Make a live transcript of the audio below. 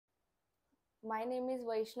My name is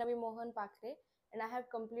Vaishnavi Mohan Pakre and I have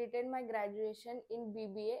completed my graduation in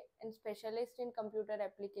BBA and specialist in computer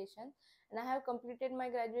application, and I have completed my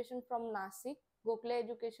graduation from Nasik, Gokhale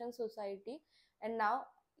Education Society, and now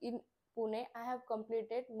in Pune I have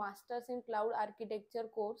completed Masters in Cloud Architecture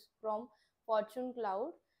course from Fortune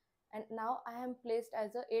Cloud, and now I am placed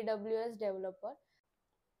as a AWS developer.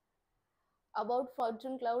 About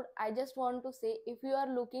Fortune Cloud, I just want to say if you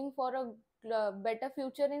are looking for a better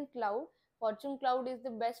future in cloud, Fortune Cloud is the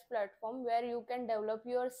best platform where you can develop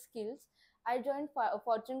your skills. I joined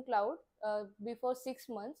Fortune Cloud before 6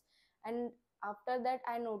 months, and after that,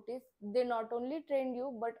 I noticed they not only train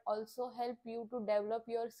you but also help you to develop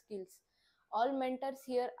your skills. All mentors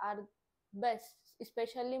here are best,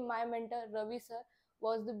 especially my mentor Ravi sir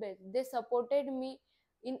was the best. They supported me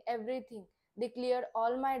in everything. They cleared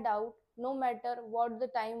all my doubt, no matter what the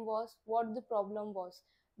time was, what the problem was.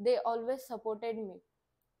 They always supported me.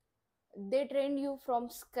 They trained you from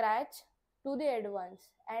scratch to the advance,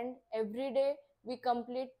 and every day we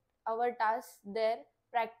complete our tasks there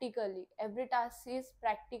practically. Every task is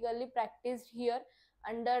practically practiced here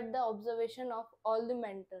under the observation of all the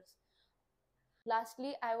mentors.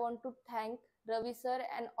 Lastly, I want to thank Ravi sir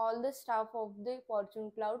and all the staff of the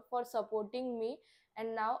Fortune Cloud for supporting me,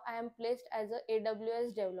 and now I am placed as a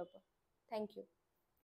AWS developer. Thank you.